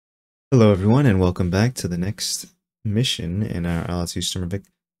Hello everyone and welcome back to the next mission in our IL-2 Sturmovik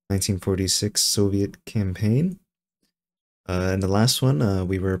 1946 Soviet campaign. In the last one,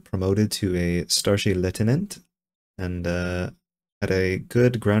 we were promoted to a Starship Lieutenant and had a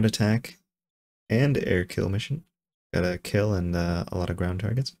good ground attack and air kill mission. Got a kill and a lot of ground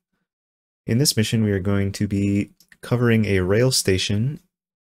targets. In this mission we are going to be covering a rail station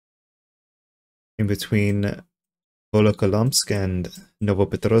in between Volokolamsk and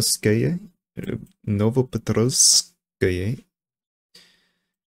Novopetrovskoye.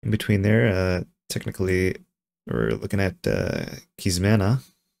 In between there, technically, we're looking at Kizmena. Not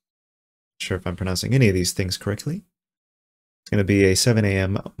sure if I'm pronouncing any of these things correctly. It's going to be a 7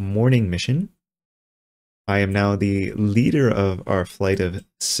 a.m. morning mission. I am now the leader of our flight of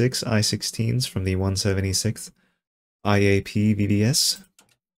 6 I-16s from the 176th IAP VVS.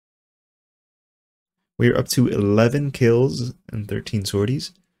 We are up to 11 kills and 13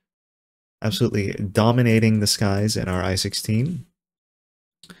 sorties. Absolutely dominating the skies in our I-16.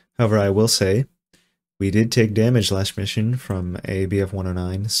 However, I will say, we did take damage last mission from a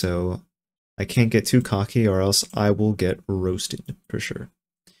BF-109, so I can't get too cocky or else I will get roasted, for sure.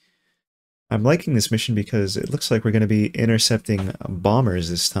 I'm liking this mission because it looks like we're going to be intercepting bombers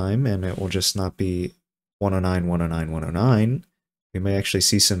this time, and it will just not be 109, 109, 109. We may actually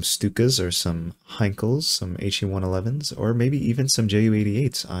see some Stukas or some Heinkels, some HE-111s, or maybe even some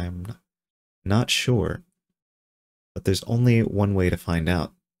Ju-88s. I'm not sure. But there's only one way to find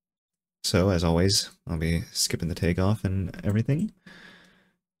out. So, as always, I'll be skipping the takeoff and everything.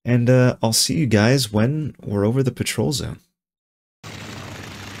 And I'll see you guys when we're over the patrol zone.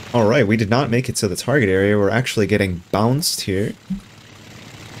 Alright, we did not make it to the target area. We're actually getting bounced here.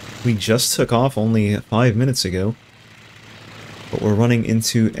 We just took off only 5 minutes ago. But we're running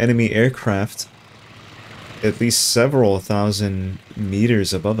into enemy aircraft at least several thousand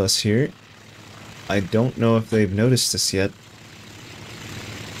meters above us here. I don't know if they've noticed us yet,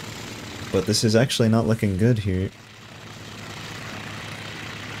 but this is actually not looking good here.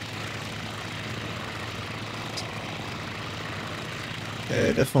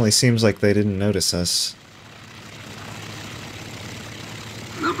 It definitely seems like they didn't notice us.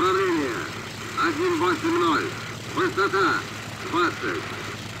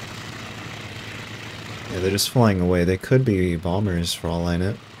 Yeah, they're just flying away. They could be bombers for all I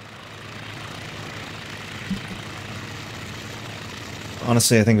know.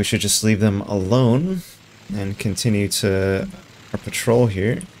 Honestly, I think we should just leave them alone and continue to our patrol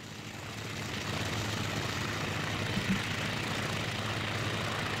here.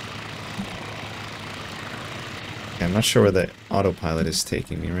 Okay, I'm not sure where the autopilot is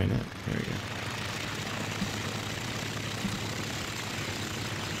taking me right now. There we go.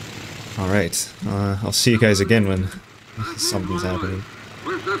 Alright, I'll see you guys again when something's happening.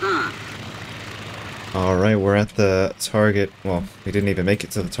 Alright, we're at the target. Well, we didn't even make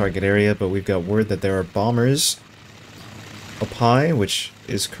it to the target area, but we've got word that there are bombers up high, which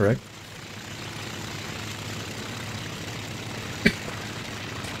is correct.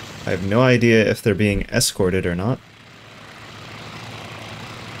 I have no idea if they're being escorted or not.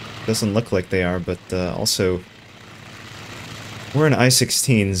 Doesn't look like they are, but also we're in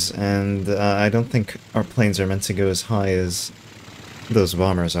I-16s, and I don't think our planes are meant to go as high as those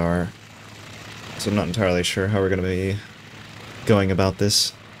bombers are. So I'm not entirely sure how we're going to be going about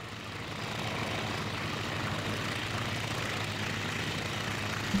this.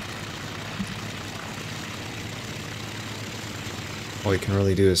 All we can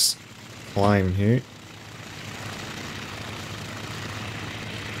really do is climb here.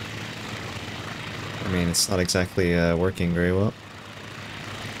 I mean, it's not exactly working very well.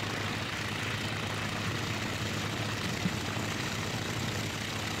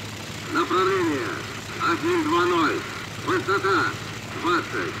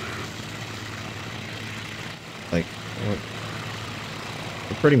 Like,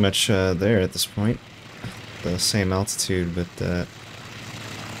 we're pretty much there at this point. The same altitude, but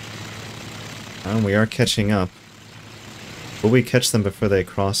we are catching up. Will we catch them before they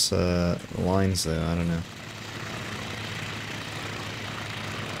cross the lines, though? I don't know.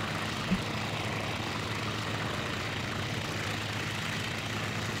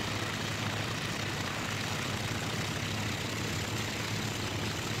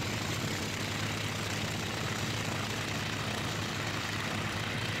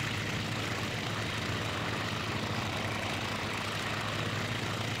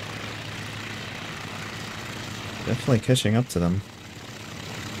 Definitely catching up to them.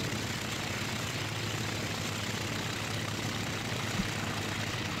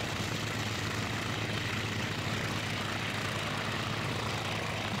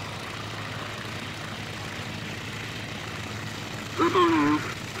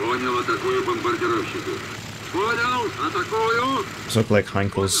 Those look like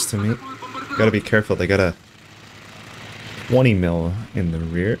Heinkels to me. Gotta be careful, they got a 20 mil in the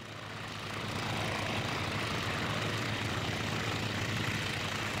rear.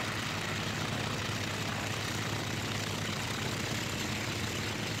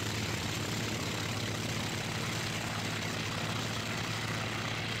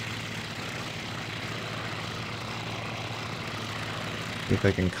 See if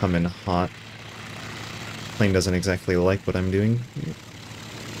I can come in hot. Plane doesn't exactly like what I'm doing.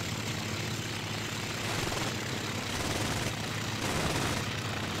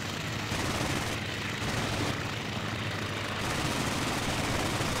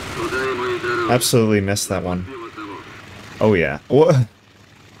 Absolutely missed that one. Oh yeah. What?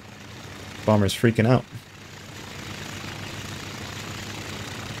 Bomber's freaking out.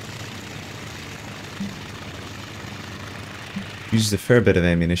 Used a fair bit of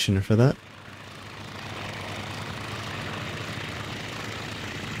ammunition for that.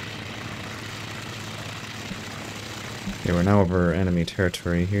 Okay, we're now over enemy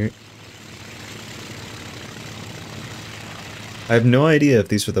territory here. I have no idea if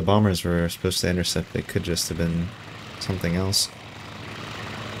these were the bombers we're supposed to intercept. They could just have been something else.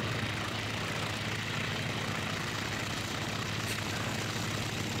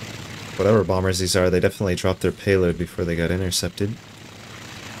 Whatever bombers these are, they definitely dropped their payload before they got intercepted.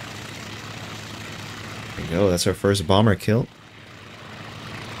 There we go, that's our first bomber kill.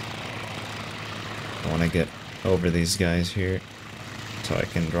 I want to get over these guys here so I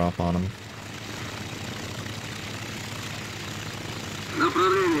can drop on them.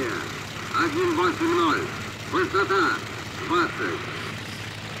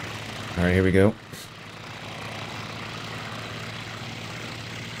 Alright, here we go.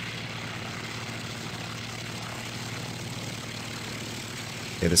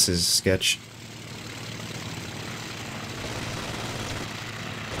 Okay, this is sketch.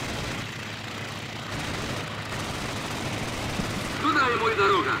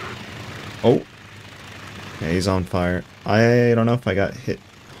 Oh! Yeah, he's on fire. I don't know if I got hit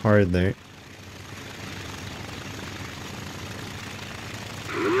hard there.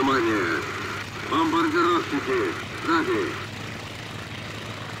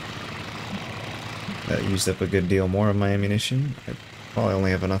 That used up a good deal more of my ammunition. I probably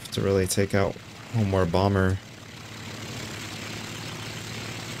only have enough to really take out one more bomber.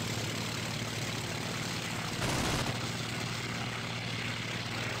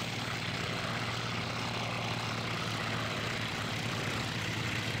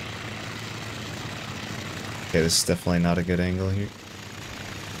 Okay, this is definitely not a good angle here.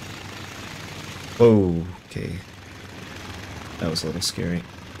 Oh, okay. That was a little scary.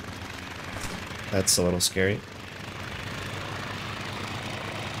 That's a little scary.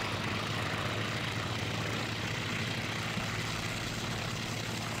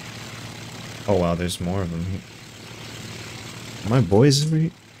 Oh wow, there's more of them here. My boys over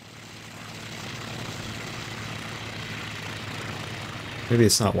here? Maybe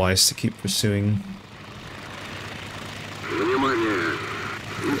it's not wise to keep pursuing. Yeah.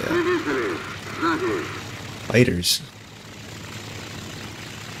 Fighters.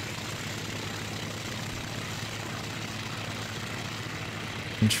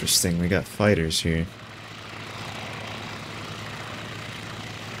 Interesting, we got fighters here.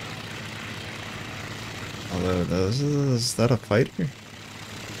 Although, is that a fighter?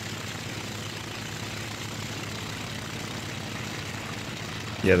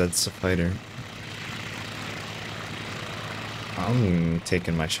 Yeah, that's a fighter. I'm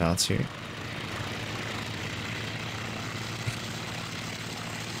taking my shots here.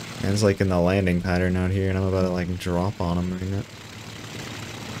 Man's like in the landing pattern out here, and I'm about to like drop on him right now.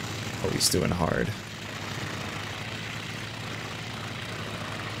 Oh, he's doing hard.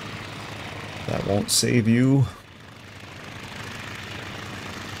 That won't save you.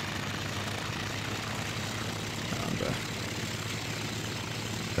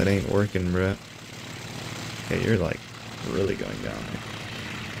 That ain't working, bruh. Okay, you're like really going down there.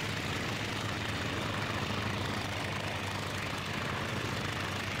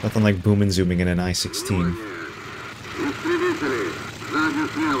 Nothing like boom and zooming in an I-16.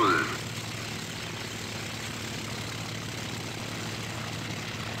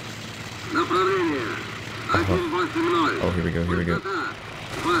 Oh, here we go, here we go.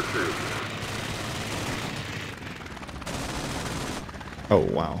 Oh,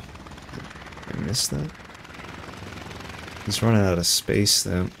 wow. I missed that. He's running out of space,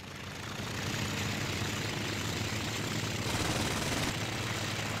 though.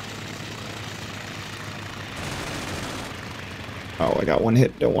 Oh, I got one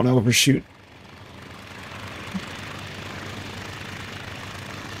hit. Don't want to overshoot.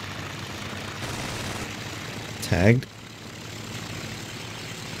 Tagged.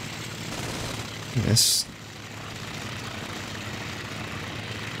 Miss.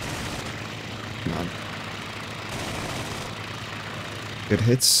 Come on. Good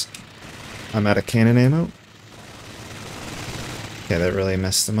hits. I'm out of cannon ammo. Yeah, that really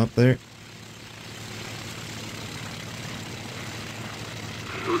messed them up there.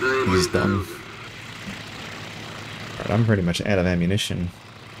 He's done. Alright, I'm pretty much out of ammunition.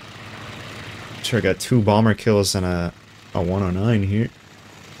 Sure, I got 2 bomber kills and a 109 here.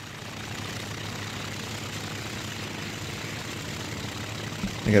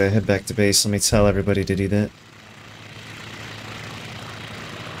 I gotta head back to base. Let me tell everybody to do that.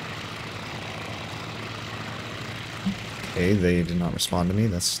 Okay, they did not respond to me.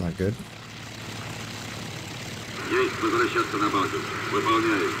 That's not good.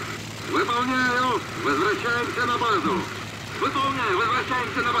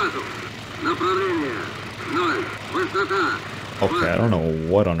 Okay, I don't know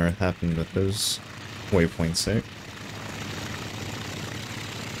what on earth happened with those waypoints there.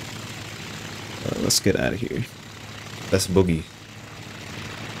 Let's get out of here. That's boogie.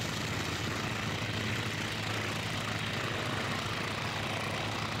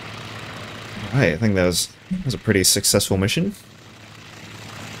 Alright, I think that was a pretty successful mission.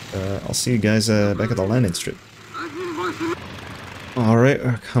 I'll see you guys back at the landing strip. Alright,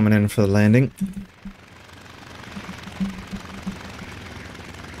 we're coming in for the landing.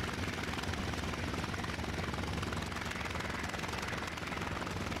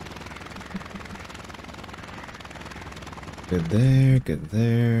 Good there, good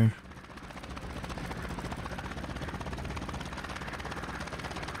there.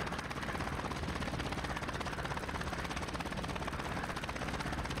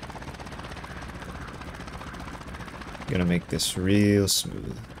 Gonna make this real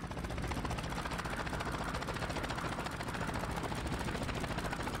smooth.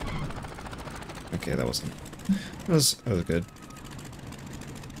 Okay, that wasn't. That was good.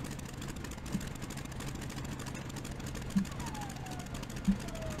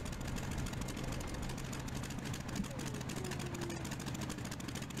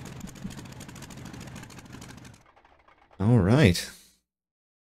 All right.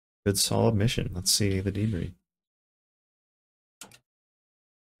 Good solid mission. Let's see the debrief.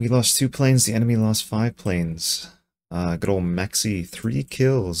 We lost 2 planes, the enemy lost 5 planes. Good old Maxi, 3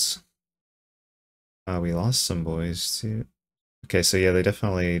 kills. We lost some boys too. Okay, so yeah, they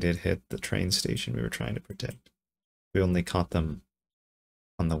definitely did hit the train station we were trying to protect. We only caught them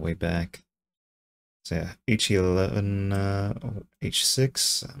on the way back. So yeah, HE11,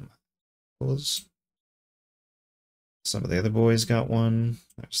 H6, was. Some of the other boys got one.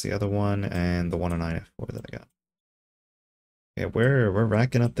 There's the other one, and the 109F4 that I got. Yeah, we're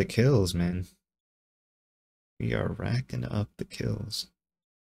racking up the kills, man. We are racking up the kills.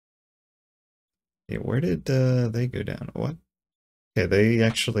 Yeah, where did they go down? What? Okay, they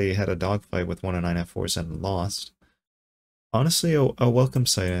actually had a dogfight with 109F4s and lost. Honestly, a welcome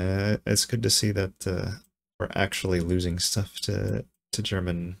sight. It's good to see that we're actually losing stuff to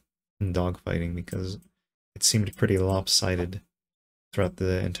German dogfighting, because it seemed pretty lopsided throughout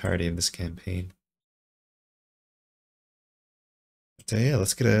the entirety of this campaign. But yeah,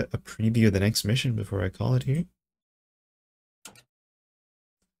 let's get a preview of the next mission before I call it here.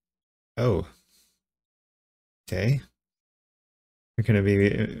 Oh. Okay. We're going to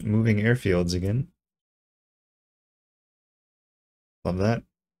be moving airfields again. Love that.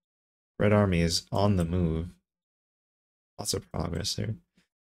 Red Army is on the move. Lots of progress there.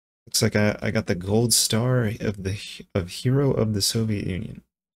 Looks like I got the gold star of Hero of the Soviet Union.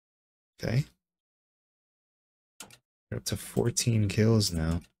 Okay. We're up to 14 kills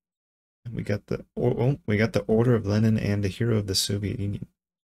now. And we got the Order of Lenin and the Hero of the Soviet Union.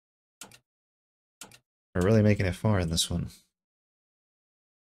 We're really making it far in this one.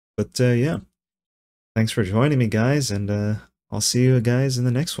 But yeah. Thanks for joining me, guys, and I'll see you guys in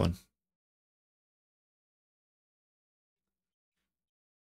the next one.